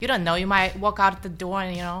You don't know. You might walk out the door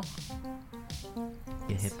and,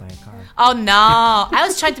 Get hit by a car. Oh, no. I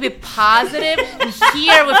was trying to be positive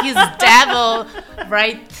here with his devil,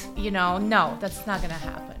 right? No, that's not going to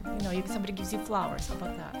happen. Somebody gives you flowers. How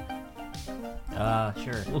about that?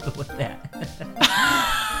 Sure. We'll go with that.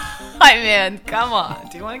 I mean, come on.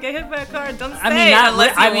 Do you want to get hit by a car? Don't say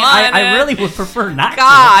I really would prefer not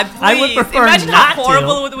God, to. please. I would prefer Imagine not how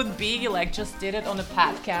horrible to. it would be. You just did it on a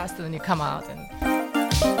podcast and then you come out and...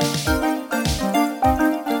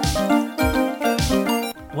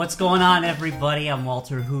 What's going on, everybody? I'm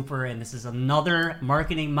Walter Hooper, and this is another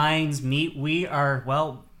Marketing Minds Meet. We are,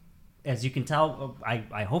 well, as you can tell,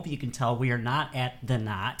 I hope you can tell, we are not at the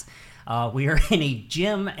Knot. We are in a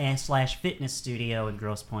gym / fitness studio in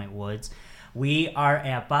Grosse Pointe Woods. We are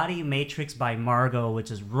at Body Matrix by Margo, which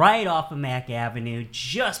is right off of Mack Avenue,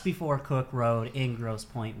 just before Cook Road in Grosse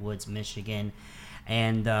Pointe Woods, Michigan.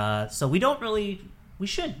 And so we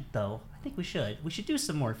should, though. I think we should. We should do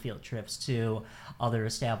some more field trips to other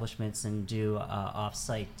establishments and do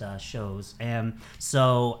off-site shows. And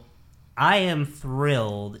so I am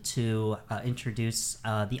thrilled to introduce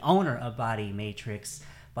the owner of Body Matrix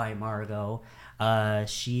by Margo.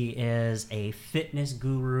 She is a fitness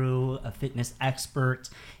guru, a fitness expert,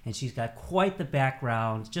 and she's got quite the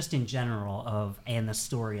background just in general and the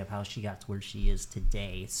story of how she got to where she is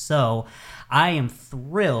today. So I am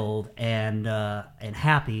thrilled and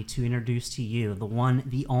happy to introduce to you the one,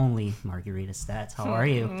 the only Margarita Stetz. How are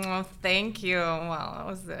you? Well, thank you. Well, that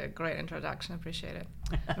was a great introduction. I appreciate it.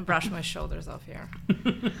 I brushed my shoulders off here.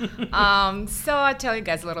 So I'll tell you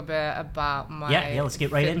guys a little bit about my yeah, let's get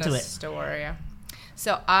right into it. Story.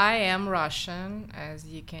 So I am Russian, as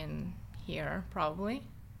you can hear, probably.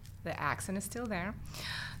 The accent is still there.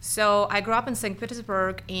 So I grew up in St.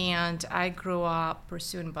 Petersburg, and I grew up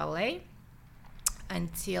pursuing ballet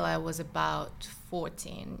until I was about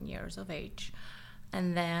 14 years of age.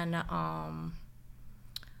 And then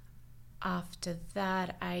after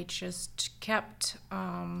that, I just kept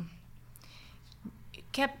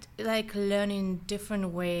learning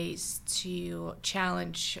different ways to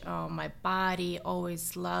challenge my body.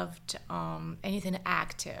 Always loved anything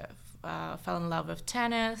active. Fell in love with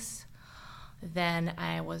tennis. Then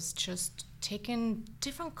I was just taking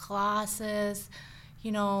different classes,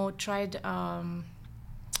 tried a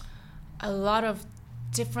lot of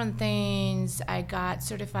different things. I got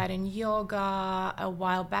certified in yoga a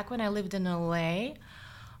while back when I lived in LA.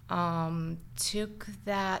 Took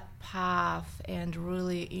that path and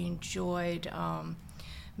really enjoyed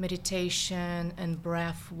meditation and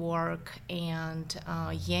breath work and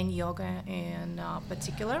yin yoga in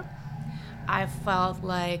particular. I felt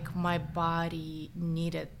like my body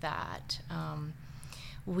needed that.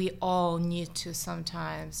 We all need to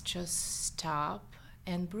sometimes just stop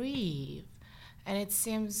and breathe. And it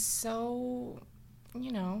seems so,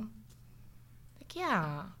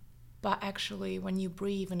 yeah. But actually, when you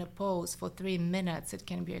breathe in a pose for 3 minutes, it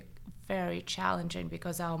can be very challenging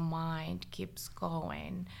because our mind keeps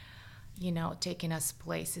going, taking us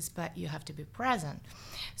places, but you have to be present.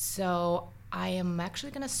 So I am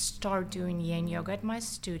actually going to start doing yin yoga at my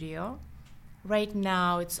studio. Right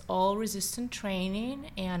now, it's all resistant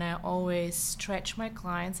training, and I always stretch my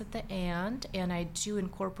clients at the end, and I do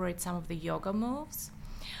incorporate some of the yoga moves.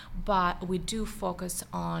 But we do focus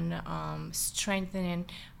on strengthening,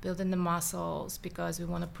 building the muscles because we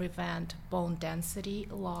want to prevent bone density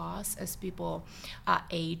loss as people are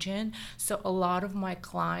aging. So a lot of my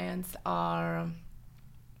clients are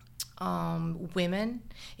women.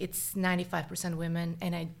 It's 95% women,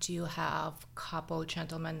 and I do have a couple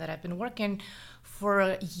gentlemen that I've been working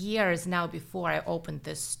for years now before I opened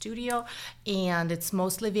this studio, and it's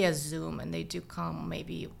mostly via Zoom, and they do come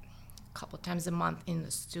maybe couple times a month in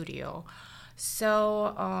the studio.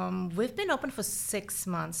 So we've been open for 6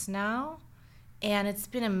 months now, and it's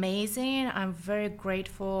been amazing. I'm very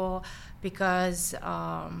grateful because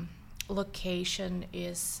location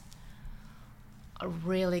is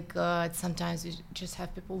really good. Sometimes you just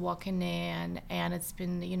have people walking in, and it's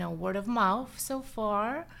been word of mouth so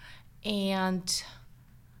far, and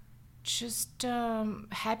just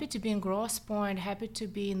happy to be in Grosse Pointe, happy to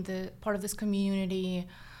be in the part of this community.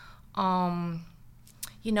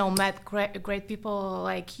 Met great people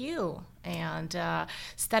like you, and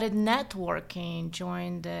started networking,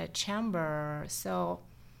 joined the chamber. So,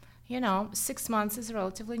 6 months is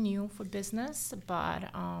relatively new for business, but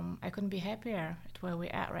I couldn't be happier at where we're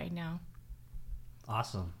at right now.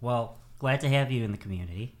 Awesome. Well, glad to have you in the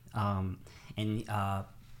community. And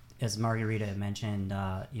as Margarita had mentioned,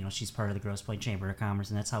 she's part of the Grosse Pointe Chamber of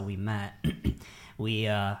Commerce, and that's how we met. We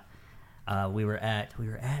were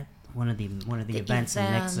at one of the The events and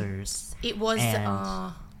event. mixers. It was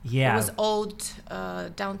And, it was old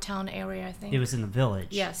downtown area, I think. it was in the village.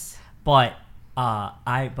 Yes. But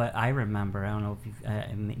I remember, I don't know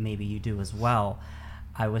if maybe you do as well.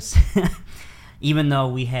 I was even though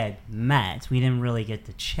we had met, we didn't really get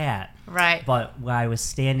to chat. Right. But I was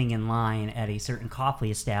standing in line at a certain coffee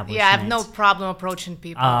establishment. Yeah, I have no problem approaching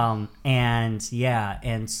people. And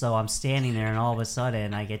so I'm standing there, and all of a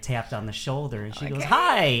sudden I get tapped on the shoulder, and she goes,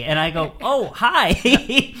 "Hi," and I go, "Oh,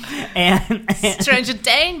 hi," and Stranger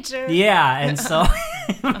danger. yeah, and so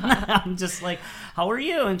I'm just like, "How are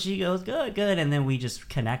you?" And she goes, "Good, good," and then we just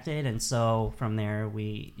connected, and so from there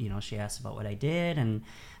she asked about what I did, and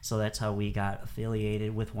so that's how we got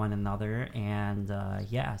affiliated with one another, and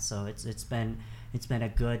so it's been a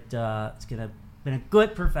good been a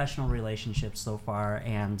good professional relationship so far,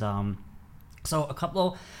 and so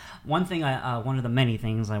one of the many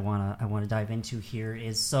things I want to dive into here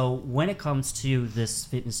is, so when it comes to this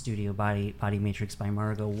fitness studio, Body Matrix by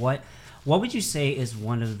Margo, what would you say is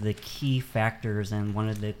one of the key factors and one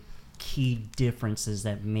of the key differences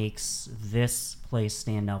that makes this place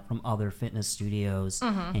stand out from other fitness studios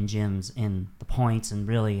and gyms in the Points and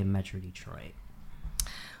really in Metro Detroit?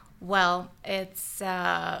 Well, it's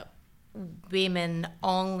women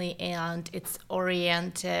only, and it's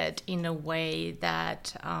oriented in a way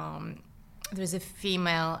that there's a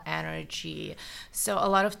female energy. So a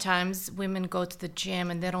lot of times women go to the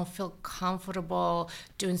gym and they don't feel comfortable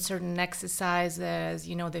doing certain exercises.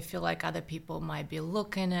 They feel like other people might be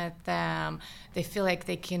looking at them. They feel like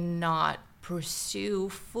they cannot pursue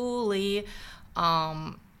fully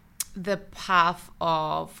the path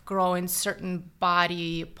of growing certain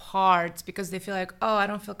body parts because they feel like, oh, I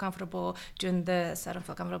don't feel comfortable doing this, I don't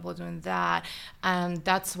feel comfortable doing that. And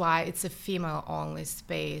that's why it's a female only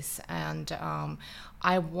space. And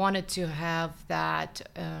I wanted to have that,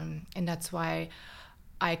 and that's why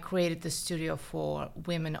I created the studio for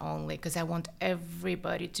women only, because I want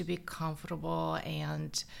everybody to be comfortable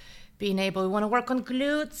and being able. We want to work on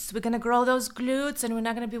glutes. We're going to grow those glutes, and we're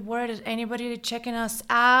not going to be worried at anybody checking us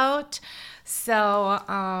out. So,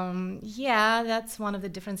 that's one of the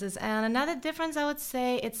differences. And another difference, I would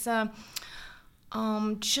say, it's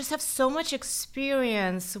just have so much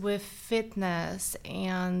experience with fitness.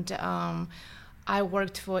 And I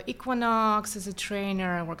worked for Equinox as a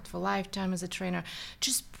trainer. I worked for Lifetime as a trainer.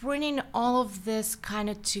 Just bringing all of this kind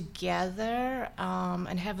of together,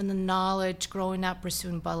 and having the knowledge growing up,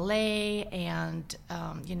 pursuing ballet and,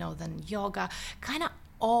 then yoga, kind of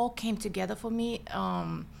all came together for me.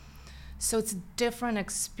 So it's a different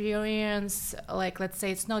experience. Like, let's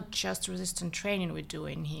say it's not just resistance training we're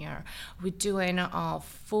doing here. We're doing a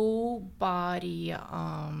full body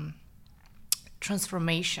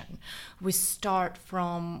transformation. We start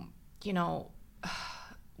from,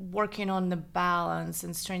 working on the balance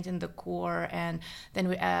and strengthening the core, and then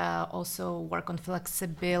we also work on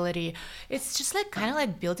flexibility. It's just like kind of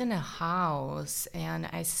like building a house, and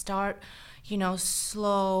I start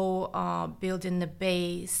slow, building the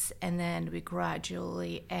base, and then we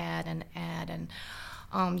gradually add, and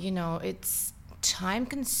it's time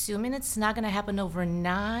consuming. It's not going to happen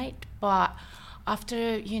overnight, but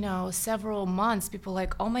after several months, people are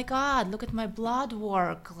like, oh my God, look at my blood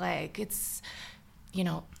work. Like, it's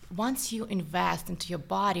once you invest into your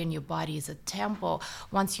body, and your body is a temple,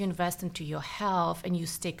 once you invest into your health and you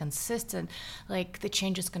stay consistent, like, the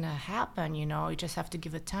change is going to happen. You just have to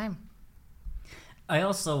give it time. I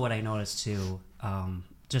also, what I noticed too,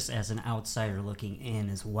 just as an outsider looking in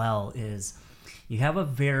as well, is you have a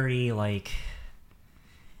very,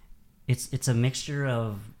 it's a mixture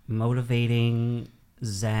of motivating,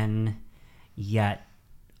 zen, yet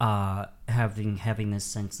having this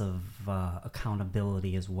sense of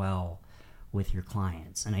accountability as well with your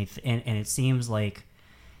clients, and it seems like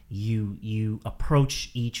you approach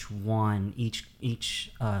each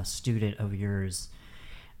student of yours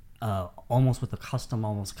almost with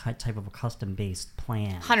almost type of a custom-based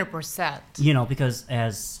plan. 100%. Because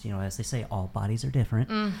as they say, all bodies are different.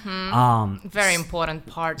 Very important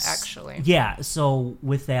part, actually. Yeah. So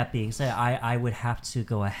with that being said, I would have to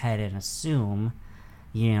go ahead and assume,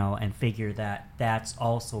 and figure that that's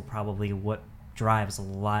also probably what drives a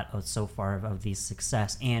lot of so far of the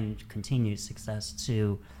success and continued success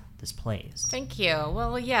to this place. Thank you.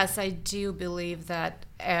 Well, yes, I do believe that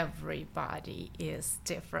everybody is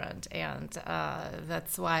different, and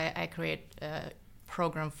that's why I create a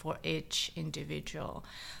program for each individual.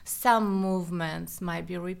 Some movements might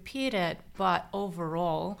be repeated, but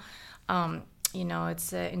overall,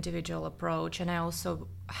 it's an individual approach. And I also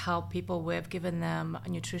help people with giving them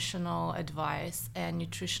nutritional advice, and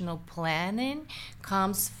nutritional planning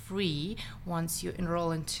comes free once you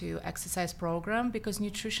enroll into exercise program, because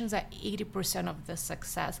nutrition is at 80% of the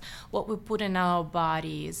success. What we put in our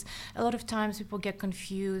bodies. A lot of times people get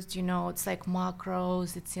confused, it's like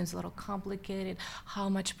macros, it seems a little complicated. How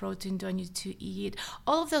much protein do I need to eat?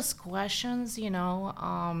 All of those questions,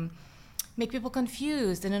 make people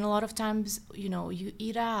confused. And then a lot of times, you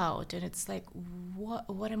eat out and it's like,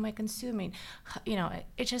 what am I consuming?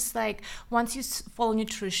 It's just like once you follow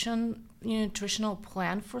nutritional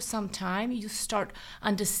plan for some time, you start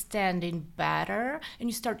understanding better and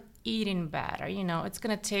you start eating better. It's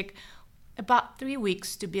going to take about 3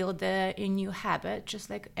 weeks to build a new habit, just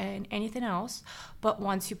like anything else. But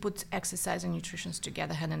once you put exercise and nutrition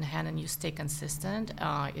together hand in hand and you stay consistent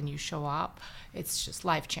and you show up, it's just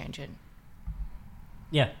life-changing.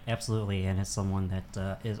 Yeah, absolutely. And as someone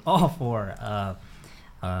that is all for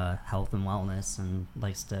health and wellness and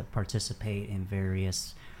likes to participate in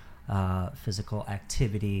various physical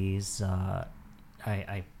activities,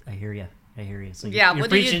 I hear you. I hear you. So yeah, what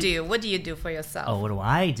do you do? What do you do for yourself? Oh, what do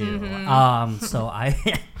I do? So I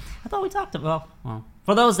thought we talked about, well,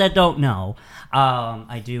 for those that don't know,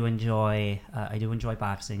 I do enjoy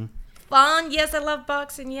boxing. Fun. Yes, I love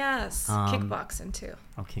boxing. Yes. Kickboxing too.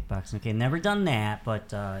 Oh, kickboxing. Okay, never done that,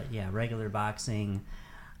 but regular boxing.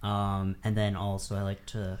 And then also I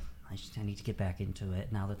need to get back into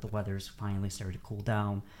it now that the weather's finally started to cool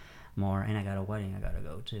down more, and I got a wedding I got to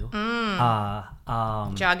go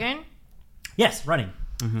to. Jogging? Yes, running.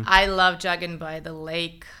 Mm-hmm. I love jogging by the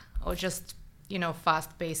lake, or just,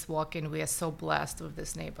 fast-paced walking. We are so blessed with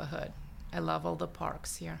this neighborhood. I love all the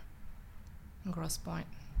parks here in Grosse Pointe.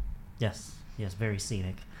 Yes, very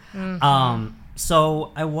scenic. Mm-hmm.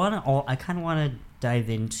 So I kind of want to dive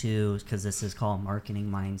into, because this is called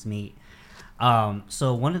Marketing Minds Meet.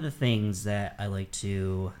 So one of the things that I like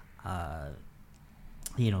to,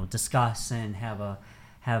 discuss and have a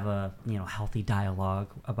healthy dialogue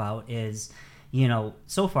about is,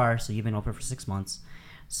 so far, so you've been open for 6 months.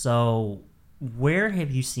 So where have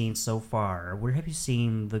you seen so far? Where have you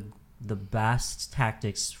seen the best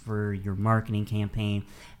tactics for your marketing campaign?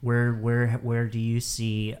 Where do you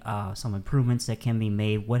see some improvements that can be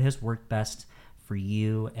made? What has worked best for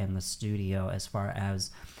you and the studio as far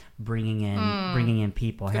as bringing in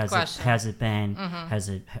people? Has it been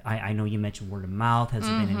I know you mentioned word of mouth. Has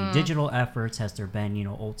there been any digital efforts? Has there been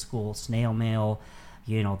old school snail mail?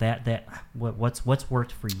 What's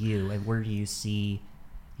worked for you, and where do you see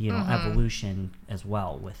evolution as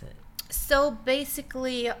well with it? So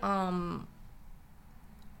basically, at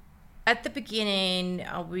the beginning,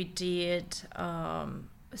 we did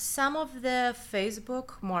some of the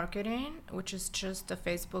Facebook marketing, which is just a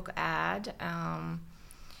Facebook ad,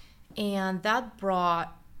 and that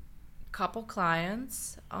brought a couple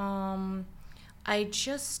clients. I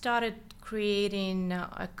just started creating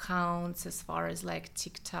accounts as far as like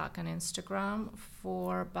TikTok and Instagram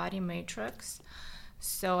for Body Matrix.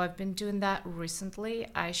 So I've been doing that recently.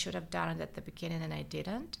 I should have done it at the beginning and I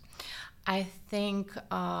didn't. I think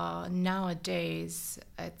nowadays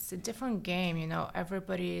it's a different game.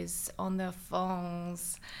 Everybody's on their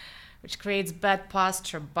phones, which creates bad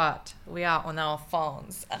posture, but we are on our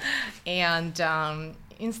phones. And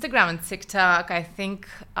Instagram and TikTok, I think,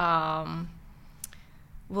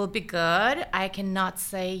 will be good. I cannot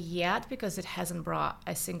say yet because it hasn't brought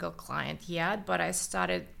a single client yet, but I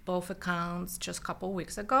started both accounts just a couple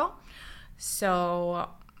weeks ago. So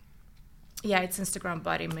yeah, it's Instagram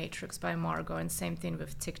Body Matrix by Margo, and same thing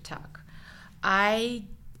with TikTok. I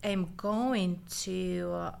am going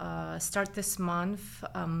to start this month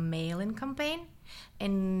a mailing campaign,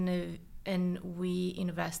 and we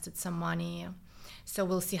invested some money. So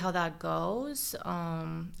we'll see how that goes.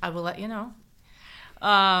 I will let you know.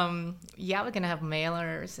 We're gonna have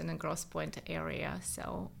mailers in the Grosse Pointe area.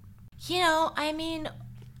 So,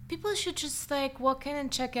 people should just walk in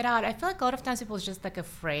and check it out. I feel like a lot of times people are just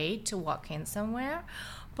afraid to walk in somewhere,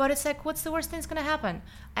 but it's what's the worst thing that's gonna happen?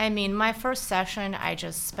 My first session, I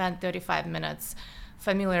just spent 35 minutes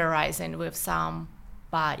familiarizing with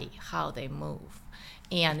somebody, how they move.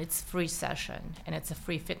 And it's a free session, and it's a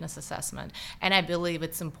free fitness assessment. And I believe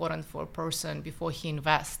it's important for a person before he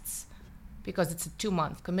invests, because it's a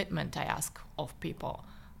 2-month commitment I ask of people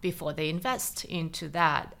before they invest into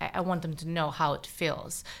that. I want them to know how it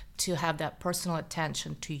feels to have that personal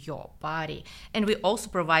attention to your body. And we also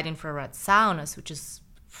provide infrared saunas, which is,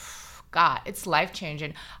 God, it's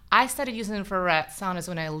life-changing. I started using infrared saunas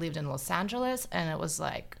when I lived in Los Angeles, and it was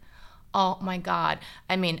oh my God.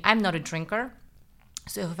 I'm not a drinker.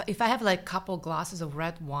 So if I have like a couple glasses of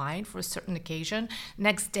red wine for a certain occasion,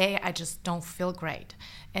 next day I just don't feel great.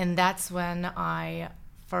 And that's when I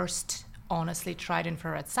first honestly tried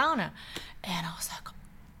infrared sauna. And I was like,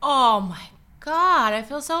 oh my God, I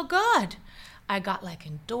feel so good. I got like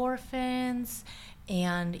endorphins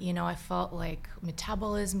and, I felt like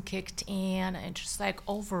metabolism kicked in and just like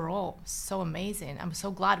overall so amazing. I'm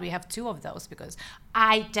so glad we have two of those because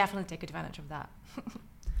I definitely take advantage of that.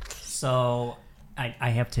 So I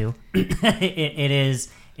have two. It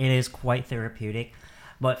is quite therapeutic.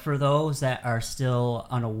 But for those that are still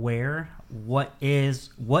unaware, what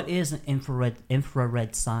is an infrared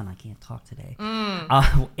sauna? I can't talk today.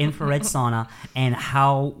 Infrared sauna, and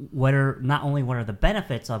what are the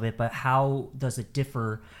benefits of it, but how does it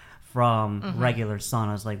differ from regular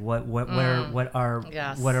saunas? Like what are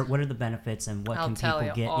the benefits, and what can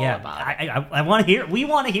people get? I want to hear. We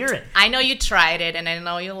want to hear it. I know you tried it, and I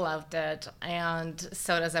know you loved it, and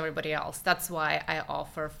so does everybody else. That's why I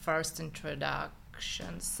offer first introduction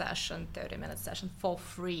session, 30-minute session for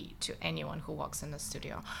free to anyone who walks in the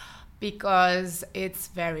studio, because it's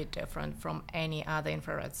very different from any other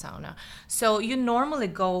infrared sauna. So you normally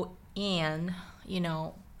go in,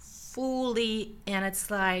 fully, and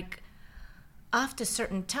it's like after a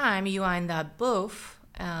certain time you are in that booth,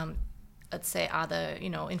 let's say other,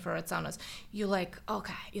 infrared saunas, you like,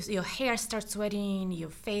 okay, your hair starts sweating, your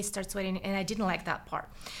face starts sweating, and I didn't like that part.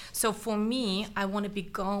 So for me, I want to be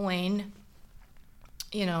going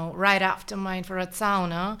right after my infrared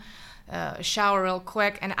sauna, shower real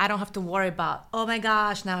quick, and I don't have to worry about, oh my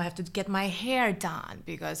gosh, now I have to get my hair done,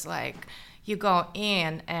 because like you go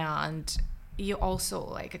in and you also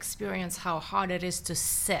like experience how hard it is to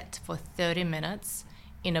sit for 30 minutes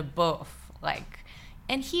in a booth,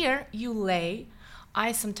 and here you lay.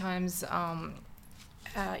 I sometimes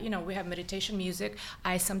we have meditation music.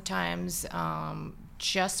 I sometimes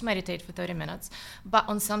just meditate for 30 minutes. But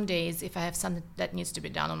on some days, if I have something that needs to be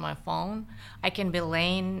done on my phone, I can be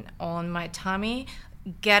laying on my tummy,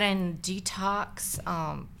 getting detox,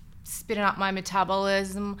 speeding up my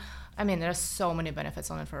metabolism. I mean, there's so many benefits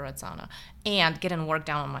on infrared sauna, and getting work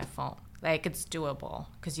done on my phone. Like, it's doable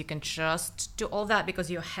because you can just do all that because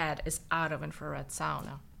your head is out of infrared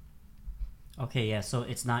sauna. Okay, yeah. So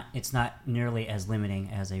it's not nearly as limiting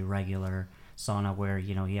as a regular sauna where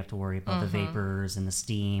you have to worry about the vapors and the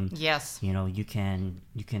steam. Yes. You can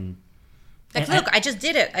like, look, I just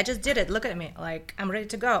did it. Look at me. Like, I'm ready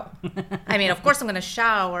to go. I mean, of course I'm going to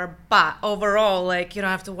shower, but overall, like, you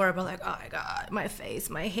don't have to worry about, like, oh my God, my face,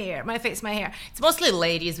 my hair. It's mostly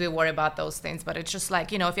ladies we worry about those things, but it's just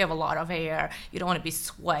like, if you have a lot of hair, you don't want to be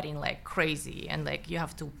sweating like crazy, and like you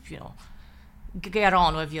have to, get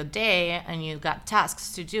on with your day, and you got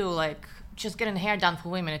tasks to do, like just getting hair done for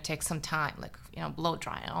women, it takes some time, like, blow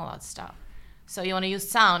drying and all that stuff. So you want to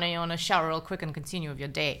use sauna, you want to shower real quick and continue with your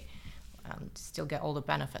day and still get all the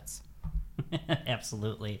benefits.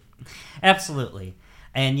 Absolutely.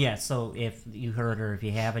 And yeah, so if you heard, or if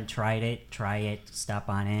you haven't tried it, try it. Stop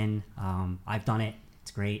on in. I've done it.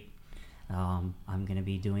 It's great. I'm going to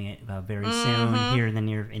be doing it very soon, here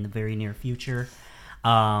in the very near future.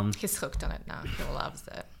 He's hooked on it now. He loves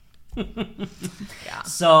it. Yeah.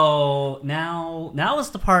 So now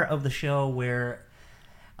is the part of the show where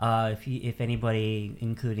if anybody,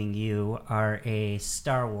 including you, are a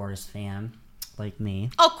Star Wars fan like me.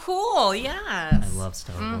 Oh, cool! Yes, I love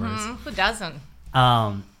Star Wars. Who doesn't?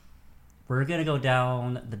 We're gonna go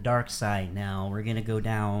down the dark side now. We're gonna go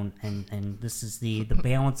down, and this is the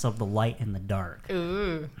balance of the light and the dark.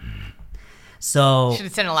 Ooh. So should we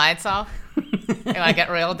turn the lights off? You want to get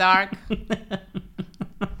real dark?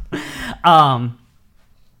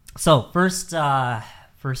 So first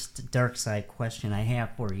dark side question I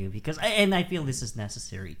have for you, because I feel this is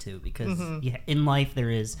necessary too, because in life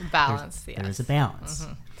there is balance. There is a balance.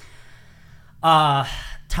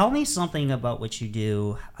 Tell me something about what you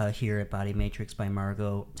do here at Body Matrix by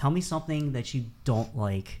Margo. Tell me something that you don't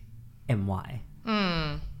like and why.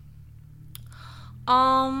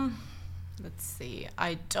 Let's see.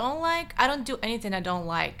 I don't do anything I don't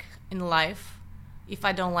like in life. If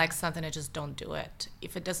I don't like something, I just don't do it.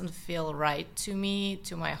 If it doesn't feel right to me,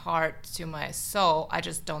 to my heart, to my soul, I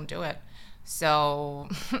just don't do it. So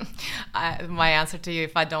my answer to you,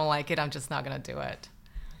 if I don't like it, I'm just not going to do it.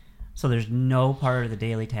 So there's no part of the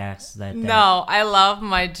daily tasks that... No, I love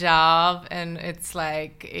my job, and it's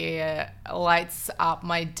like it lights up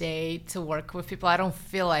my day to work with people. I don't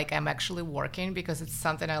feel like I'm actually working because it's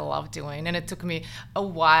something I love doing, and it took me a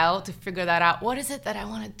while to figure that out. What is it that I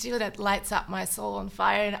want to do that lights up my soul on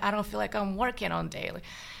fire, and I don't feel like I'm working on daily?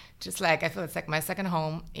 Just like I feel it's like my second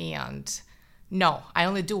home, and No, I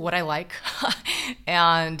only do what I like.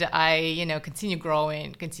 And I, continue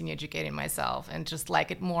growing, continue educating myself, and just like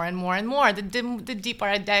it more and more and more. The deeper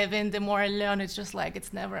I dive in, the more I learn. It's just like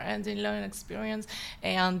it's never ending learning experience,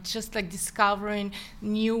 and just like discovering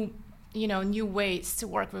new ways to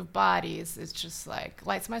work with bodies. It's just like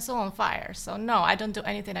lights my soul on fire. So no, I don't do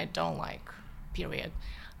anything I don't like, period.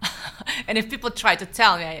 And if people try to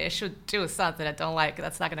tell me I should do something I don't like,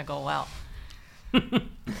 that's not going to go well.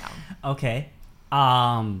 Okay.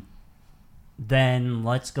 Then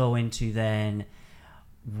let's go into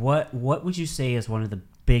what would you say is one of the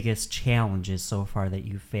biggest challenges so far that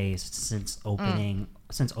you faced since opening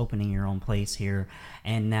your own place here,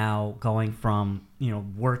 and now going from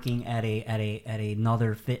working at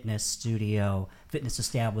another fitness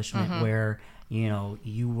establishment where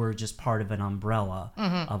you were just part of an umbrella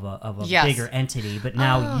of a bigger entity, but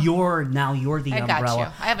now you're the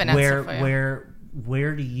umbrella. I have an answer for you.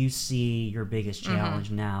 Where do you see your biggest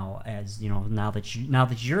challenge now? As now that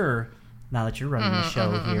you're running the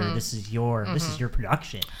show here, this is your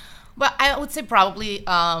production. Well, I would say probably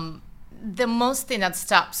the most thing that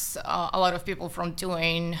stops a lot of people from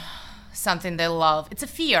doing something they love, it's a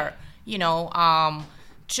fear.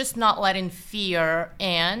 Just not letting fear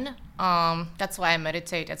in. That's why I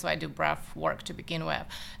meditate. That's why I do breath work to begin with.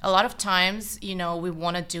 A lot of times, we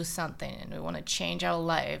want to do something and we want to change our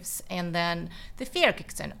lives. And then the fear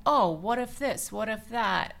kicks in. Oh, what if this? What if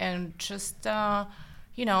that? And just,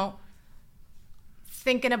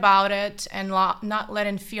 thinking about it and not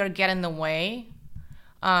letting fear get in the way.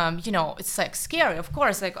 It's like scary, of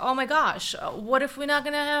course. Like, oh my gosh, what if we're not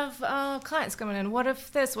going to have clients coming in? What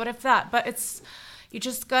if this? What if that? But you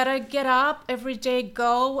just gotta get up every day,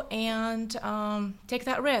 go and take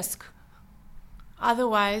that risk.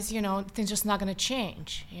 Otherwise, things just not gonna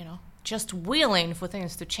change. Just willing for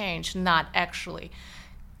things to change, not actually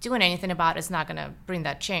doing anything about it is not gonna bring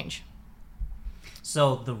that change.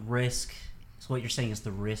 So the risk. So what you're saying is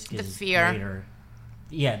the risk is fear. Greater.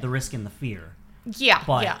 Yeah, the risk and the fear. Yeah,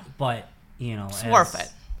 but it's worth it.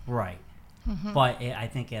 Right. Mm-hmm. But I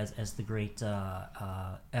think as the great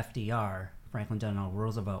FDR. Franklin Delano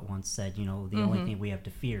Roosevelt once said, the only thing we have to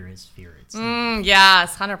fear is fear itself.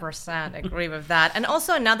 Yes, 100% agree with that. And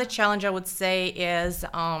also another challenge I would say is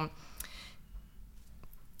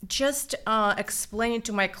just explaining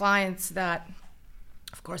to my clients that,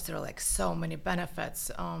 of course, there are like so many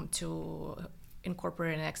benefits to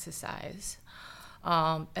incorporating exercise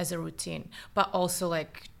as a routine, but also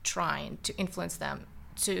like trying to influence them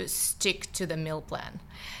to stick to the meal plan,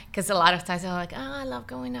 because a lot of times they're like, I love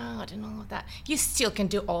going out and all of that. You still can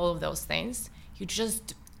do all of those things. You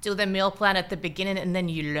just do the meal plan at the beginning, and then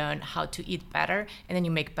you learn how to eat better, and then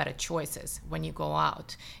you make better choices when you go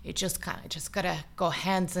out. It just gotta go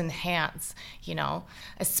hands in hands,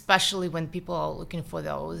 especially when people are looking for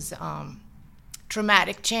those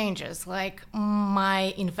dramatic changes. Like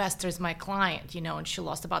my investor is my client, and she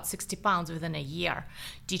lost about 60 pounds within a year.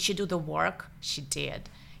 Did she do the work? She did.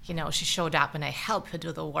 She showed up and I helped her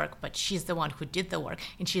do the work, but she's the one who did the work,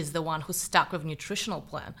 and she's the one who stuck with nutritional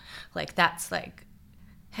plan. Like that's like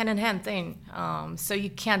hand-in-hand thing. So you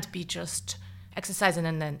can't be just exercising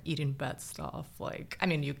and then eating bad stuff.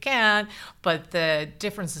 You can, but the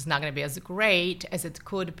difference is not going to be as great as it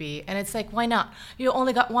could be. And it's like, why not? You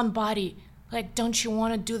only got one body. Like, don't you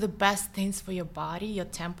want to do the best things for your body, your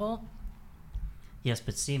temple? Yes,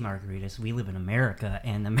 but see, Margarita, we live in America,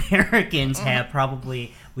 and Americans have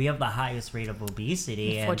we have the highest rate of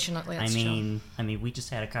obesity. Unfortunately, and, that's true. We just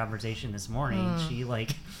had a conversation this morning. She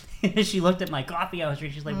looked at my coffee I was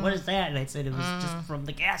drinking. She's like, what is that? And I said, it was just from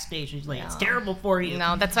the gas station. She's like, it's terrible for you.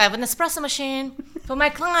 No, that's why I have an espresso machine for my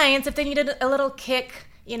clients. If they needed a little kick,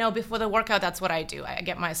 before the workout, that's what I do. I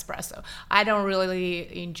get my espresso. I don't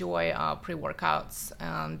really enjoy pre-workouts,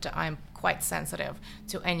 and I'm quite sensitive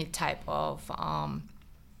to any type of,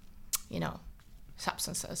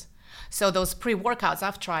 substances. So those pre-workouts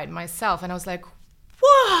I've tried myself, and I was like,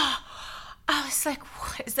 whoa! I was like,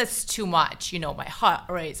 what is this too much? My heart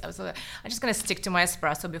race. I was like, I'm just going to stick to my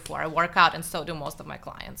espresso before I work out, and so do most of my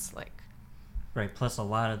clients. Right, plus a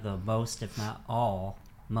lot of the most, if not all,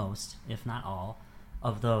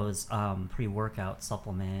 of those pre-workout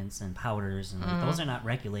supplements and powders, and those are not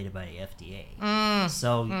regulated by the FDA.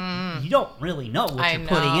 So you don't really know what you're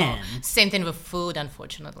putting in. Same thing with food,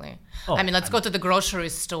 unfortunately. Let's go to the grocery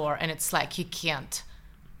store, and it's like you can't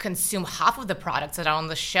consume half of the products that are on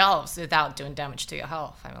the shelves without doing damage to your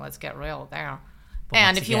health. Let's get real there. But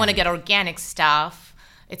and if you want to get organic stuff,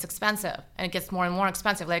 it's expensive, and it gets more and more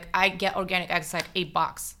expensive. Like, I get organic eggs like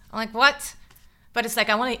 $8. I'm like, what? But it's like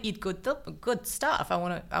I want to eat good stuff. I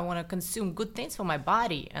want to consume good things for my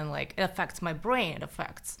body, and like it affects my brain. It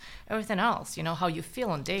affects everything else. You know how you feel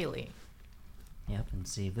on daily. Yep, and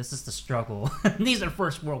see, this is the struggle. These are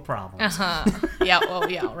first world problems. Yeah,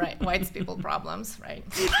 right. White people problems, right?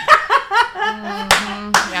 Yeah,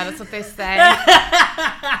 that's what they say.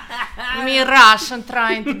 Me Russian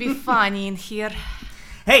trying to be funny in here.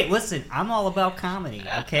 Hey, listen, I'm all about comedy,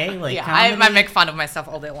 okay? Like, yeah, comedy... I make fun of myself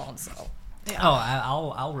all day long, so. Yeah.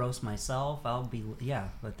 Oh, I'll roast myself. But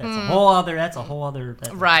that's a whole other.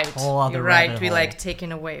 Right. Whole other You're right. We hole. like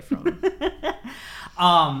taking away from.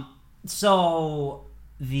 So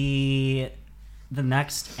the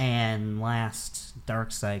next and last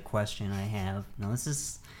dark side question I have. Now, this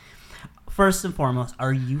is first and foremost.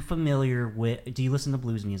 Are you familiar with? Do you listen to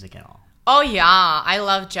blues music at all? Oh yeah, I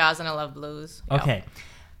love jazz and I love blues. Yeah. Okay.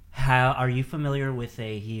 How are you familiar with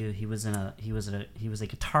he was a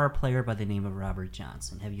guitar player by the name of Robert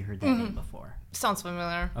Johnson? Have you heard that name before? Sounds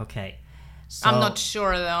familiar. Okay. So, I'm not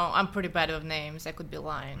sure though. I'm pretty bad with names. I could be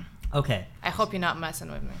lying. Okay. I hope you're not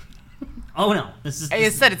messing with me. Oh no, You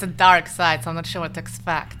said it's a dark side, so I'm not sure what to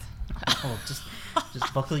expect. Oh, just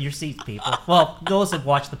buckle your seats, people. Well, those that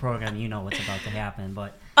watch the program, you know what's about to happen.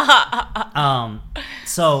 But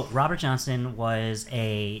so Robert Johnson was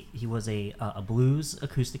a blues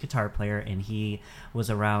acoustic guitar player, and he was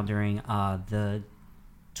around during the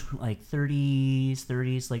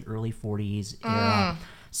 30s, like early 40s era.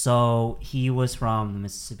 So he was from the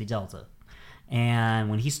Mississippi Delta. And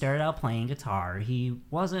when he started out playing guitar, he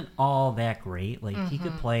wasn't all that great. Like, he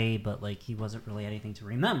could play, but, like, he wasn't really anything to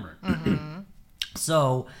remember.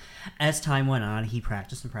 So, as time went on, he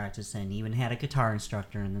practiced and even had a guitar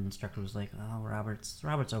instructor. And the instructor was like, oh,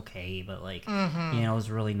 Robert's okay, but, like, there's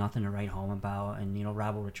really nothing to write home about. And,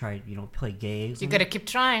 Robert would try, play gigs. You gotta keep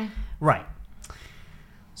trying. Right.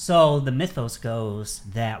 So the mythos goes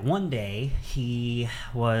that one day he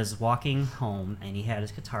was walking home and he had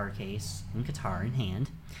his guitar case and guitar in hand,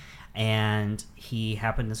 and he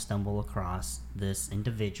happened to stumble across this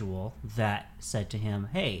individual that said to him,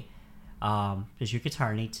 hey, does your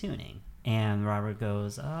guitar need tuning? And Robert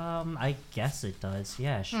goes, I guess it does.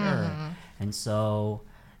 Yeah, sure. And so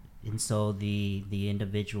the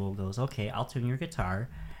individual goes, okay, I'll tune your guitar,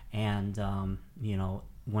 and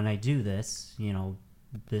when I do this,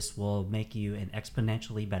 this will make you an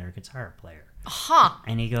exponentially better guitar player.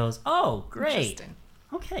 And he goes, oh, great. Interesting.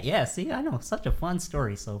 Okay, yeah, see, I know. Such a fun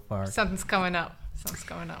story so far. Something's coming up.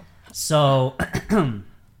 So,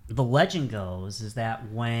 the legend goes is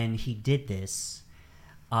that when he did this,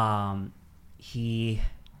 the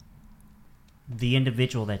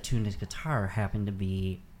individual that tuned his guitar happened to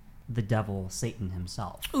be the devil, Satan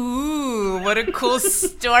himself. Ooh, what a cool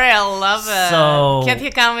story. I love it. So, can't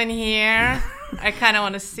he come in here? I kind of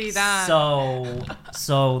want to see that.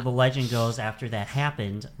 So the legend goes, after that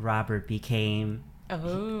happened, Robert became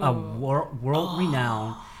a world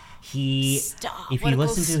renowned. If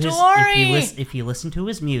you listen to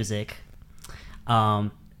his music,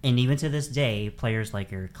 and even to this day, players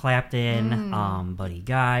like Eric Clapton, Buddy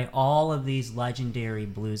Guy, all of these legendary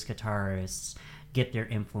blues guitarists get their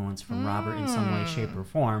influence from Robert in some way, shape, or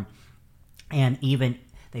form, and even.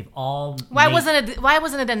 They've all. Why wasn't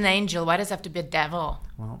it an angel? Why does it have to be a devil?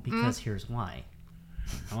 Well, because here's why.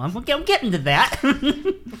 I'm getting to that.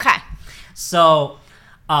 Okay. So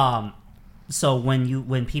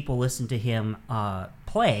when people listen to him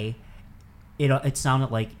play, it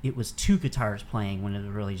sounded like it was two guitars playing when it was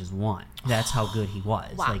really just one. That's how good he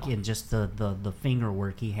was. Wow. Like in just the finger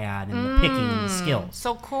work he had and the picking and the skills.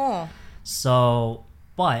 So cool. So,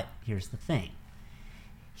 but here's the thing.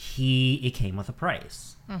 It came with a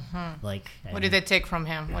price. Like, what did they take from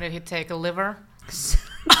him? What did he take? A liver?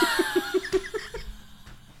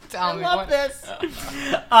 Tell me. I love this.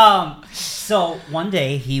 So one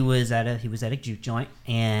day he was at a juke joint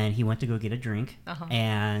and he went to go get a drink,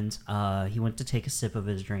 and he went to take a sip of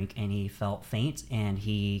his drink and he felt faint and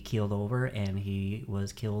he keeled over and he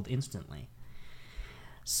was killed instantly.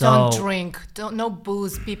 So, don't drink. No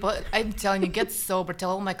booze, people. I'm telling you, get sober.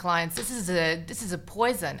 Tell all my clients this is a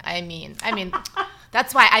poison. I mean,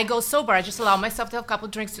 that's why I go sober. I just allow myself to have a couple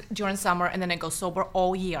drinks during summer, and then I go sober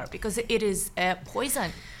all year because it is a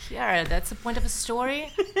poison. Yeah, that's the point of a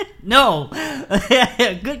story. No,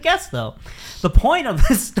 good guess though. The point of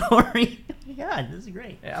the story. God, this is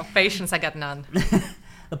great. Yeah, patience, I got none.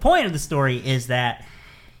 The point of the story is that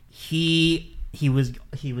he was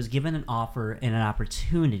given an offer and an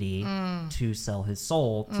opportunity to sell his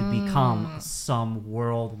soul to become some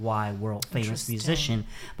world famous musician,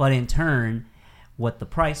 but in turn, what the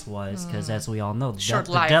price was, because as we all know,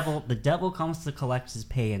 the devil comes to collect his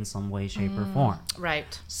pay in some way, shape, or form.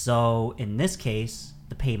 Right. So in this case,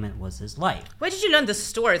 the payment was his life. Where did you learn this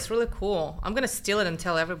story? It's really cool. I'm gonna steal it and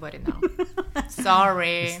tell everybody now.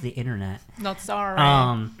 Sorry. It's the internet. Not sorry.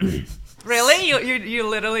 Really? You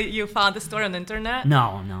literally found the story on the internet?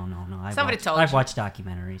 No. Somebody told you. I've watched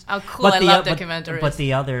documentaries. Oh, cool! I love documentaries.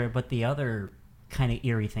 But the other kind of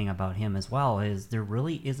eerie thing about him as well is there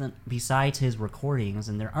really isn't, besides his recordings,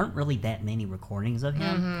 and there aren't really that many recordings of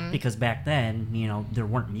him because back then, there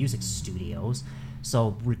weren't music studios,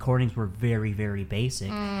 so recordings were very, very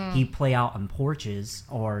basic. He'd play out on porches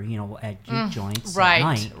or at juke joints at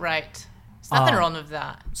night. Right. There's nothing wrong with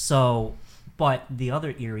that. So, but the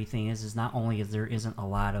other eerie thing is not only is there isn't a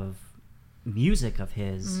lot of music of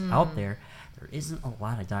his out there isn't a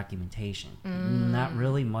lot of documentation. Not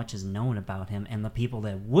really much is known about him, and the people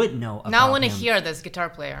that would know about him. Now I want to hear this guitar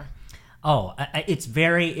player. Oh, it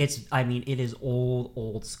is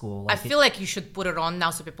old school. I feel like you should put it on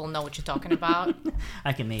now so people know what you're talking about.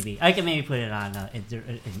 I can maybe put it on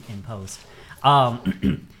in post.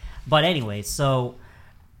 But anyway, so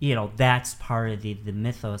that's part of the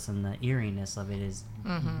mythos and the eeriness of it is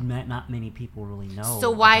not many people really know. So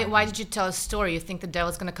why did you tell a story? You think the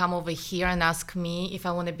devil's going to come over here and ask me if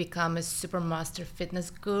I want to become a super master fitness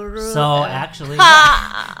guru? So actually,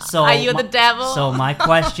 are you the devil? So my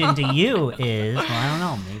question to you is, well, I don't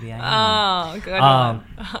know, maybe I am. Oh, good one.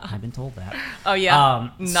 I've been told that. Oh yeah.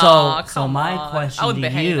 So my question I would to be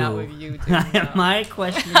you, hanging out with you too, my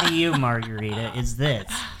question to you, Margarita, is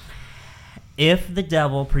this. If the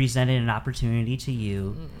devil presented an opportunity to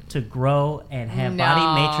you to grow and have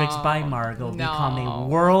Body Matrix by Margo become a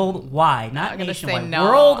worldwide, not nationwide,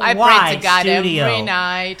 worldwide I pray to God studio. Every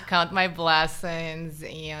night, count my blessings,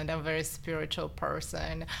 and I'm a very spiritual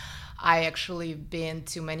person. I actually been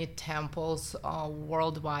to many temples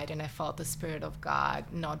worldwide, and I felt the Spirit of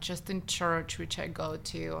God, not just in church, which I go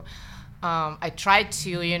to. I try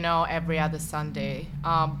to, every other Sunday,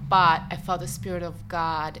 but I felt the Spirit of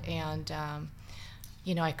God, and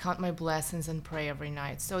I count my blessings and pray every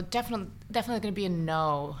night. So definitely going to be a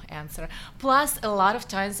no answer. Plus, a lot of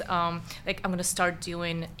times, I'm going to start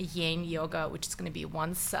doing Yin yoga, which is going to be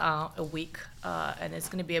once a week, and it's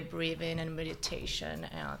going to be a breathing and meditation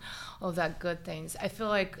and all that good things. I feel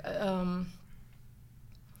like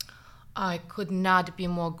I could not be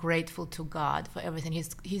more grateful to God for everything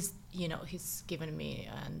He's given me,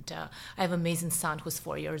 and I have an amazing son who's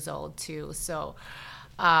 4 years old too. So,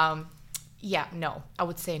 no, I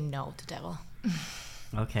would say no to devil.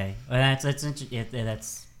 Okay, well, that's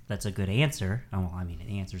a good answer. Oh, well, an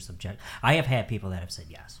answer subject. I have had people that have said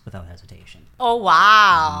yes without hesitation. Oh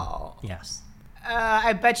wow! Yes.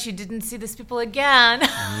 I bet you didn't see these people again.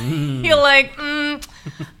 You're like,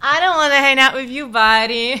 I don't want to hang out with you,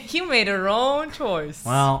 buddy. You made a wrong choice.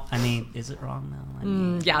 Well, is it wrong though?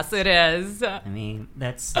 Yes, it is.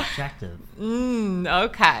 That's subjective.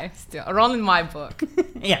 Okay, still wrong in my book.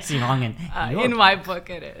 Yes, wrong in my book.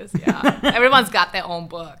 It is. Yeah, everyone's got their own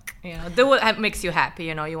book. Do what makes you happy.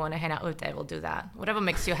 You want to hang out with devil, do that. Whatever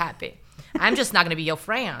makes you happy. I'm just not going to be your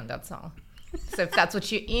friend. That's all. So if that's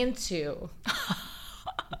what you're into,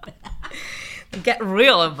 get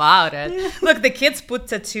real about it. Look, the kids put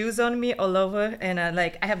tattoos on me all over, and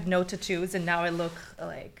I have no tattoos, and now I look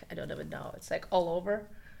like I don't even know. It's like all over.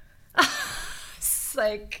 It's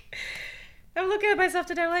like I'm looking at myself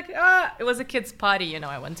today. I'm like, it was a kid's party,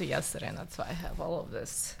 I went to yesterday, and that's why I have all of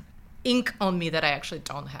this ink on me that I actually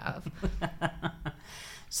don't have.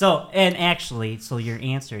 So your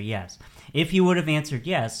answer, yes. If you would have answered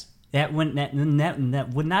yes, that would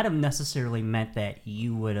not have necessarily meant that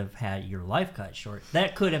you would have had your life cut short.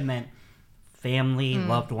 That could have meant family,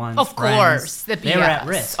 loved ones, of friends. Course, they were at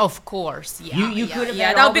risk. Of course, yeah. You could have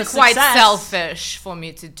that would be quite selfish for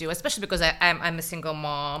me to do, especially because I'm a single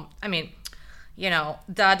mom.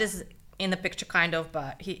 Dad is in the picture kind of,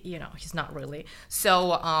 but he's not really.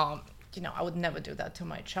 So I would never do that to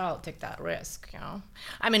my child. Take that risk.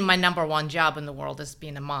 My number one job in the world is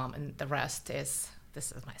being a mom, and the rest is.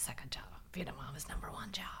 This is my second job. Being a mom is number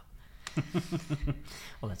one job.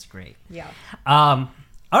 Well, that's great. Yeah. All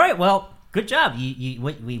right. Well, good job. We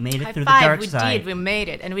made it through the dark side. We made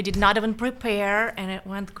it, and we did not even prepare, and it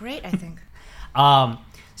went great, I think.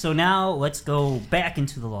 So now let's go back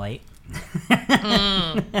into the light.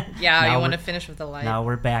 Yeah, you want to finish with the light? Now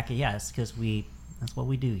we're back. Yes, because that's what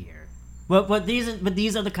we do here. But these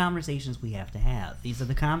are the conversations we have to have. These are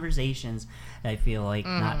the conversations that I feel like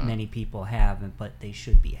not many people have, but they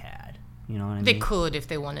should be had. You know what I mean? They could if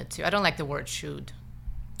they wanted to. I don't like the word should.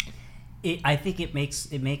 I think it makes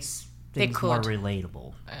things more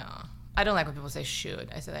relatable. Yeah. I don't like when people say should.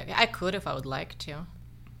 I say like, I could if I would like to.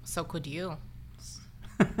 So could you.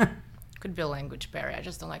 Could be a language barrier. I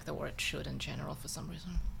just don't like the word should in general for some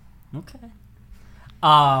reason. Okay.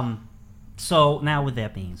 So now with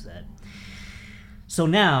that being said, so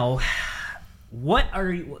now, what are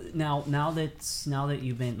you now that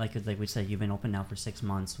you've been like we said, you've been open now for 6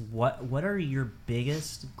 months? What are your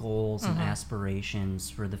biggest goals and aspirations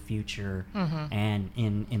for the future and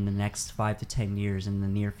in the next 5 to 10 years in the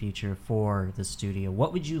near future for the studio?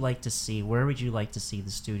 What would you like to see? Where would you like to see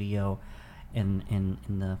the studio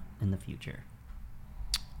in the future?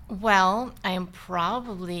 Well, I am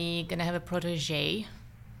probably gonna have a protege,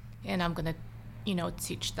 and I'm gonna,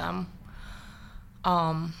 teach them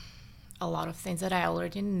a lot of things that I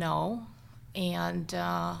already know, and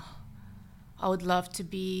I would love to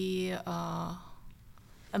be a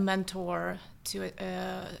mentor to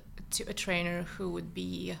a trainer who would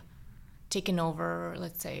be taking over.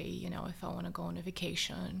 Let's say, if I want to go on a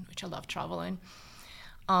vacation, which I love traveling.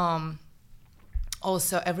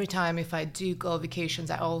 Also, every time if I do go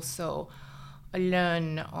vacations, I also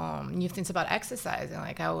learn new things about exercising.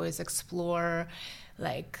 Like I always explore,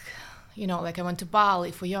 like I went to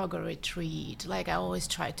Bali for yoga retreat. Like I always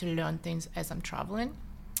try to learn things as I'm traveling,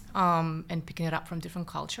 and picking it up from different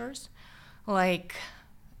cultures. Like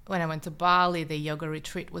when I went to Bali, the yoga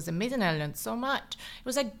retreat was amazing. I learned so much. It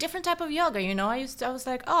was like different type of yoga, I was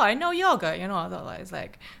like, oh, I know yoga, otherwise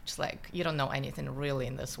just like you don't know anything really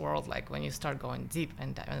in this world. Like when you start going deep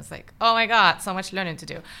and it's like, oh my God, so much learning to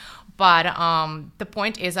do. But the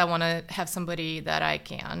point is I want to have somebody that I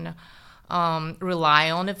can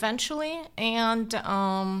rely on eventually, and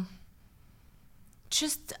I'm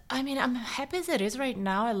happy as it is right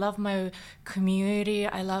now. I love my community.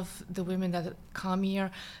 I love the women that come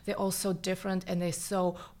here. They're all so different and they're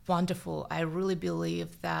so wonderful. I really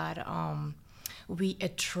believe that we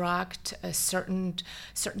attract a certain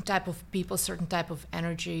type of people, certain type of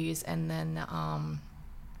energies, and then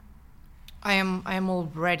I am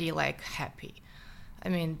already like happy. I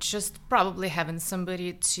mean, just probably having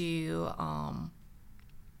somebody to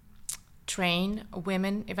train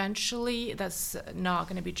women eventually. That's not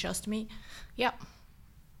going to be just me. Yeah.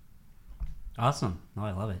 Awesome. No,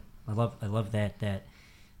 I love it. I love that the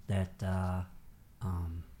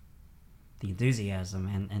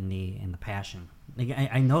enthusiasm and the passion. Like,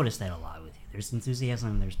 I noticed that a lot with you. There's enthusiasm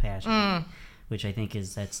and there's passion, which I think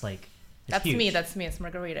that's huge. Me. That's me. It's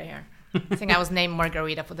Margarita here. I think I was named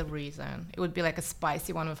Margarita for the reason. It would be like a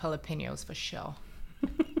spicy one with jalapenos for sure.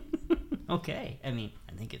 Okay. I mean,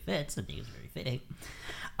 I think it fits. I think it's very fitting.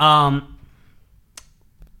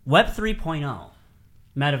 Web 3.0,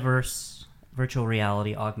 metaverse, virtual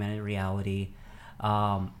reality, augmented reality.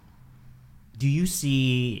 Do you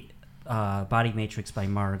see Body Matrix by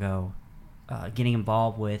Margo getting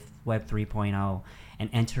involved with Web 3.0 and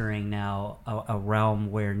entering now a realm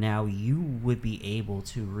where now you would be able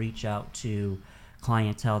to reach out to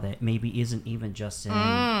clientele that maybe isn't even just in...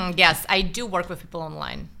 Yes, I do work with people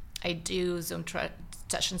online. I do Zoom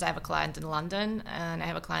sessions. I have a client in London, and I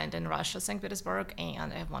have a client in Russia, St. Petersburg,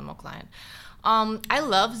 and I have one more client. I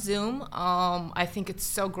love Zoom. I think it's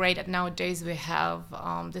so great that nowadays we have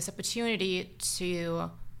this opportunity to,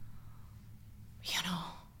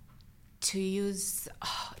 to use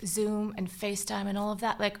Zoom and FaceTime and all of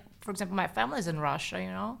that. Like, for example, my family's in Russia,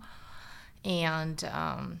 and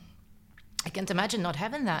I can't imagine not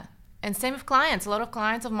having that. And same with clients. A lot of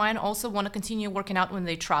clients of mine also want to continue working out when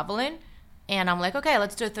they're traveling. And I'm like, okay,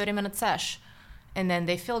 let's do a 30-minute sesh. And then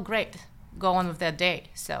they feel great, go on with their day.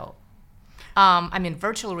 So,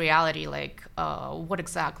 virtual reality, like, what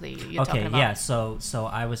exactly you're talking about? Okay, yeah. So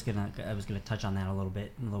I was gonna touch on that a little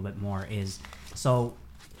bit more. So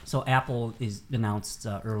Apple is announced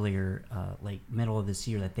earlier, like middle of this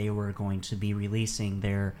year, that they were going to be releasing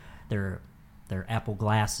their Apple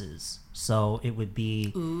glasses. So it would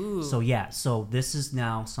be... Ooh. So this is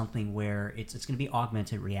now something where it's going to be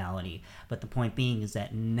augmented reality. But the point being is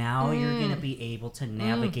that now you're going to be able to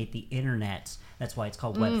navigate the internet. That's why it's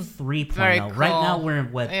called Web 3.0. Very cool. Right now we're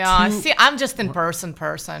in Web 2. Yeah, see, I'm just in-person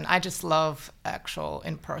person. I just love actual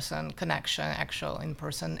in-person connection, actual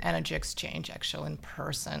in-person energy exchange, actual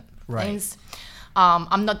in-person things.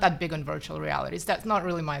 I'm not that big on virtual realities. That's not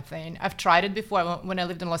really my thing. I've tried it before. When I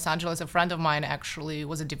lived in Los Angeles, a friend of mine actually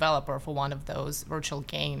was a developer for one of those virtual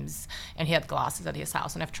games, and he had glasses at his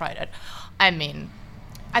house, and I've tried it. I mean,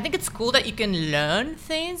 I think it's cool that you can learn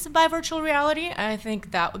things by virtual reality. I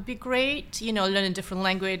think that would be great. Learn a different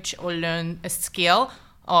language or learn a skill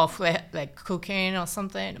of like cooking or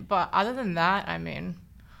something. But other than that, I mean,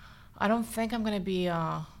 I don't think I'm going to be...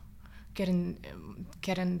 getting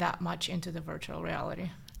that much into the virtual reality.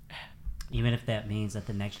 Even if that means that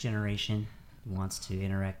the next generation wants to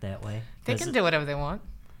interact that way. They can do whatever they want.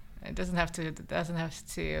 It doesn't have to. It doesn't have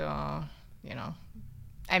to. You know.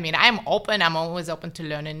 I mean, I'm open. I'm always open to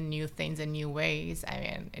learning new things and new ways. I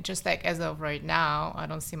mean, it's just like as of right now, I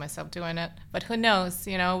don't see myself doing it. But who knows?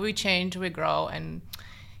 You know, we change, we grow, and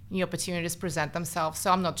new opportunities present themselves.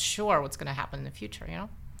 So I'm not sure what's going to happen in the future. You know,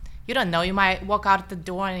 you don't know. You might walk out the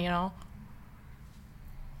door and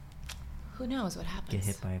who knows what happens? Get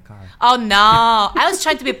hit by a car. Oh, no. I was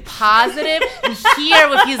trying to be positive, and here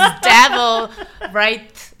with his devil,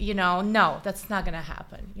 right? No, that's not going to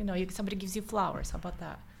happen. Somebody gives you flowers. How about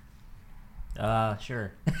that?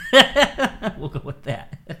 Sure. We'll go with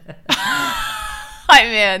that.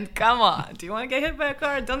 I mean, come on. Do you want to get hit by a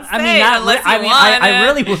car? Don't say I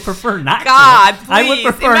really would prefer not God, to. Please. I would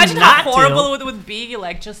prefer Imagine not how horrible to. it would be. You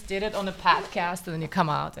just did it on a podcast, and then you come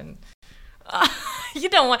out and... if you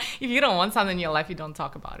don't want something in your life, you don't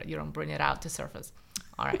talk about it. You don't bring it out to surface.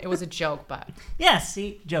 All right, it was a joke, but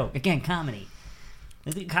See, joke again. Comedy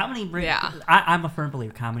brings. Yeah. I'm a firm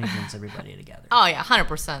believer. Comedy brings everybody together. Oh yeah,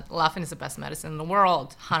 100%. Laughing is the best medicine in the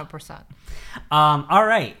world. 100%. All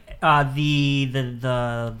right.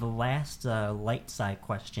 The last light side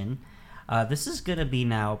question. This is gonna be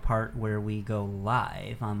now a part where we go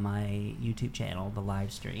live on my YouTube channel, the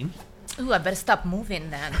live stream. Ooh, I better stop moving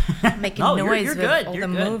then. Making no, noise you're with good. all You're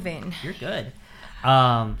the good. moving. You're good.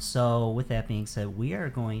 So with that being said, we are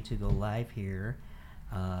going to go live here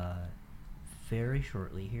very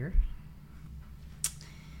shortly here.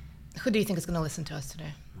 Who do you think is going to listen to us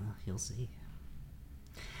today? Well, you'll see.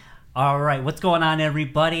 All right, what's going on,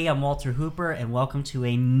 everybody? I'm Walter Hooper, and welcome to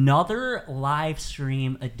another live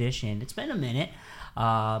stream edition. It's been a minute.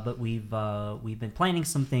 But we've been planning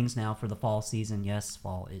some things now for the fall season. Yes,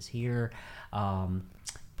 fall is here.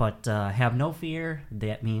 But have no fear.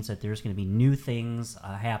 That means that there's going to be new things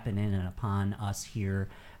happening and upon us here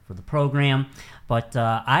for the program. But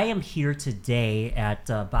I am here today at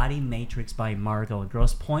Body Matrix by Margo in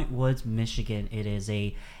Grosse Pointe Woods, Michigan. It is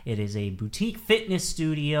a boutique fitness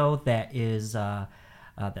studio that has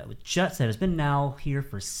been now here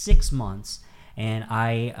for 6 months. And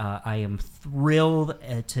I am thrilled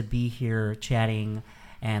to be here chatting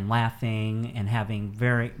and laughing and having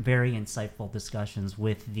very, very insightful discussions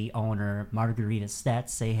with the owner, Margarita Stetz.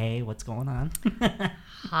 Say hey, what's going on?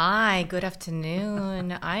 Hi, good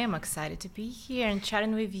afternoon. I am excited to be here and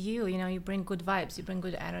chatting with you. You bring good vibes, you bring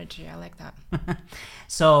good energy. I like that.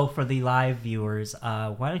 So for the live viewers,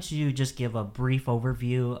 why don't you just give a brief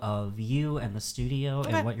overview of you and the studio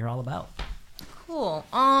and what you're all about? Cool.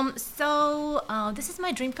 So this is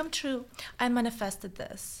my dream come true. I manifested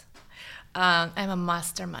this. I'm a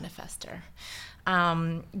master manifester.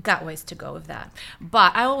 Got ways to go with that.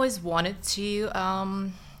 But I always wanted to,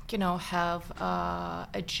 have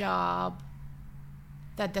a job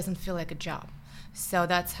that doesn't feel like a job. So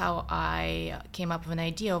that's how I came up with an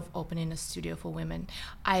idea of opening a studio for women.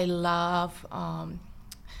 I love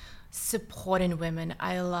supporting women.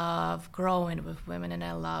 I love growing with women, and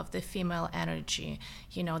I love the female energy.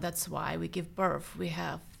 That's why we give birth. We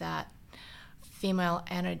have that female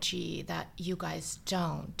energy that you guys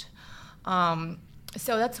don't.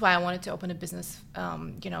 So that's why I wanted to open a business,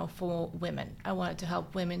 for women. I wanted to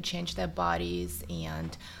help women change their bodies,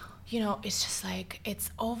 and it's just like it's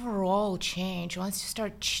overall change. Once you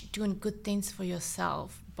start doing good things for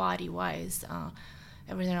yourself, body-wise,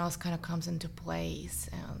 everything else kind of comes into place.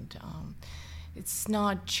 And it's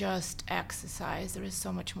not just exercise. There is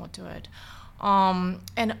so much more to it.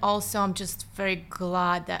 And also, I'm just very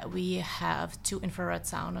glad that we have 2 infrared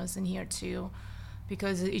saunas in here too,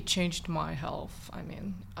 because it changed my health.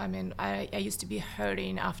 I used to be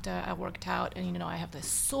hurting after I worked out, and I have this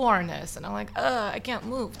soreness, and I'm like, I can't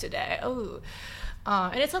move today. And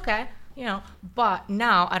it's okay. But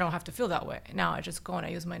now I don't have to feel that way. Now I just go and I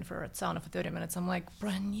use my infrared sauna for 30 minutes. I'm like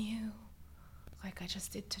brand new, like I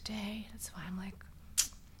just did today. That's why I'm like,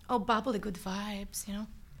 bubbly, good vibes,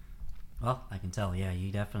 Well, I can tell. Yeah,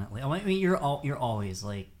 you definitely. I mean, you're always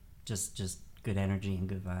like just good energy and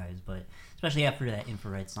good vibes, but especially after that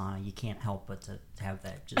infrared sauna, you can't help but to have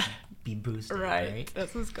that just be boosted. Right.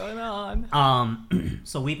 That's what's going on.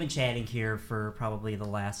 So we've been chatting here for probably the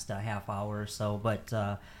last half hour or so,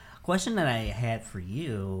 but. Question that I had for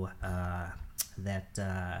you that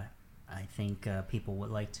I think people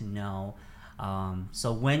would like to know.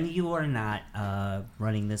 So when you are not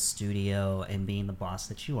running this studio and being the boss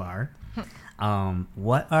that you are,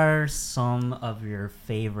 what are some of your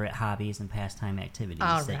favorite hobbies and pastime activities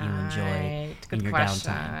that you enjoy in your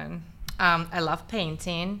downtime? I love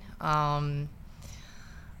painting.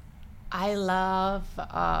 I love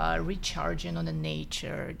recharging on the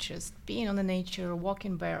nature, just being on the nature,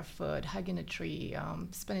 walking barefoot, hugging a tree,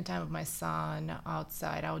 spending time with my son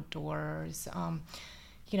outside, outdoors,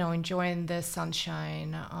 enjoying the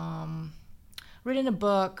sunshine, reading a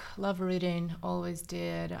book, love reading, always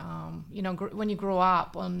did. When you grow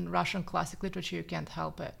up on Russian classic literature, you can't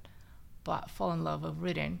help it but fall in love with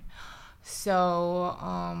reading. So,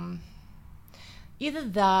 either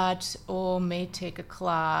that or may take a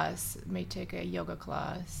yoga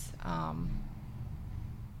class,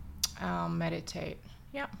 meditate.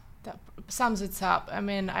 Yeah, that sums it up. I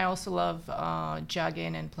mean, I also love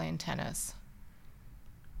jogging and playing tennis.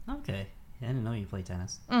 Okay. I didn't know you played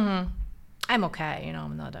tennis. Mm-hmm. I'm okay.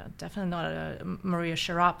 I'm definitely not a Maria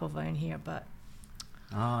Sharapova in here, but...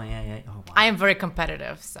 Oh, yeah. Oh, wow. I am very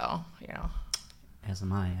competitive, so, As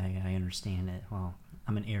am I. I understand it. Well,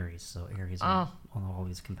 I'm an Aries, so Aries are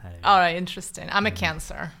always competitive. All right, interesting. I'm a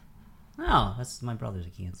Cancer. Oh, my brother's a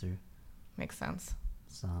Cancer. Makes sense.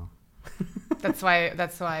 So that's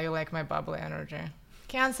why you like my bubbly energy.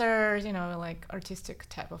 Cancers, like artistic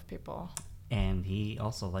type of people. And he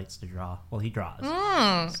also likes to draw. Well, he draws.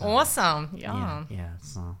 So, awesome. Yeah.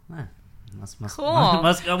 So must cool.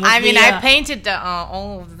 Must come with I painted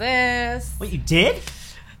all of this. What, you did?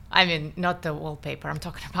 I mean, not the wallpaper. I'm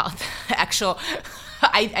talking about the actual.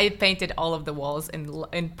 I painted all of the walls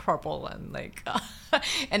in purple and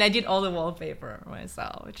and I did all the wallpaper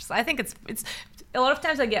myself. I think it's a lot of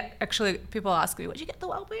times people ask me, "Where'd you get the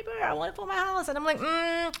wallpaper? I want it for my house," and I'm like,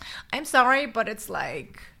 "I'm sorry, but it's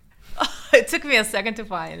like." It took me a second to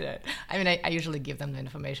find it. I mean, I usually give them the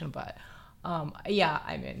information, but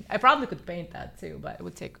I probably could paint that too, but it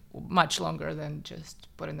would take much longer than just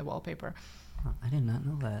putting the wallpaper. I did not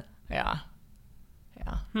know that. Yeah.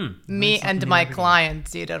 Me and my client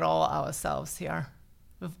did it all ourselves here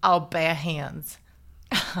with our bare hands.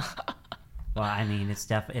 Well, I mean, it's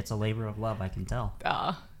a labor of love, I can tell.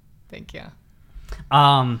 Thank you.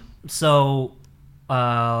 So,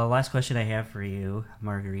 last question I have for you,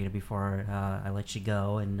 Margarita, before I let you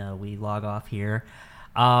go and we log off here.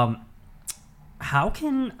 How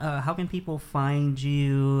can people find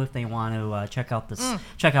you if they want to check out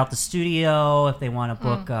the studio, if they want to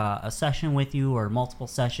book a session with you or multiple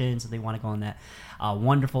sessions, if they want to go in that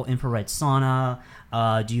wonderful infrared sauna?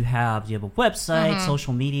 Do you have a website,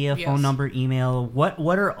 social media, phone number, email?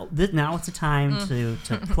 Now it's the time to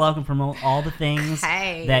plug and promote all the things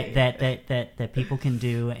that people can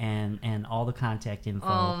do and all the contact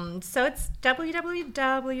info. So it's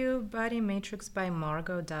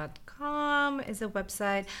www.bodymatrixbymargo.com is a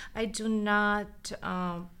website. I do not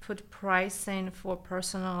put pricing for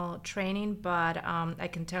personal training, but I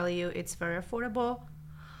can tell you it's very affordable.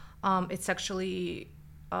 It's actually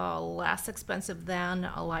less expensive than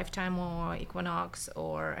a Lifetime or Equinox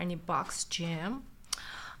or any box gym.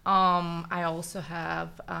 I also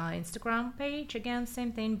have an Instagram page, again,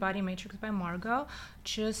 same thing, Body Matrix by Margo.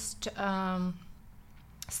 Just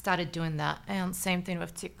started doing that, and same thing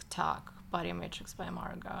with TikTok, Body Matrix by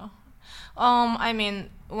Margo. I mean,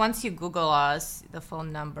 once you Google us, the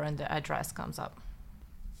phone number and the address comes up.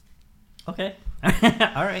 Okay.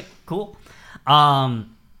 All right. Cool.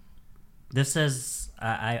 This is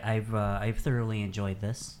I've thoroughly enjoyed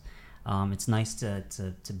this. It's nice to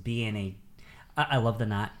be in a. I love the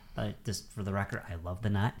knot. Just for the record, I love the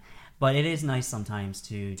knot. But it is nice sometimes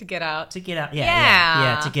to get out. To get out.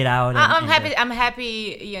 Yeah. To get out. And, I'm happy. I'm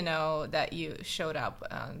happy. That you showed up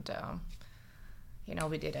and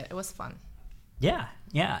we did it. It was fun. Yeah.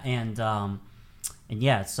 And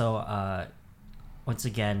yeah. So. Once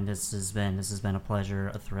again, this has been a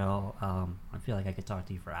pleasure, a thrill. I feel like I could talk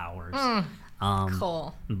to you for hours.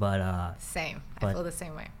 Cool. But same. I feel the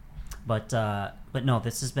same way. But no,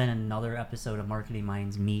 this has been another episode of Marketing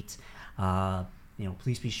Minds Meet.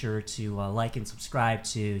 Please be sure to like and subscribe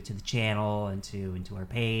to the channel and to our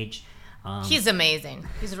page. He's amazing.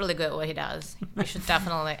 He's really good at what he does. You should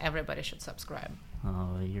everybody should subscribe.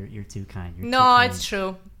 Oh, you're too kind. It's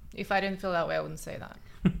true. If I didn't feel that way, I wouldn't say that.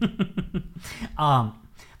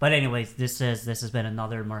 But anyways, this has been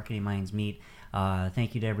another Marketing Minds Meet.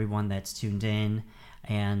 Thank you to everyone that's tuned in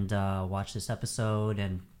and watched this episode,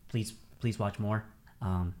 and please watch more.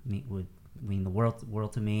 Mean the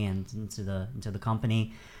world to me and into the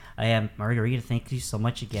company. I am Margarita. Thank you so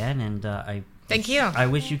much again, and thank you. I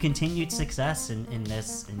wish you continued success in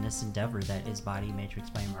this endeavor that is Body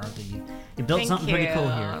Matrix by Margo. You built something pretty cool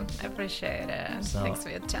here. I appreciate it. Thanks for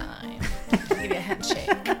your time. I'll give you a handshake.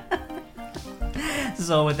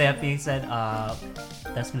 So with that being said,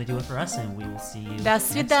 that's going to do it for us, and we will see you До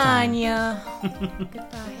свидания.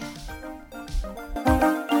 Goodbye.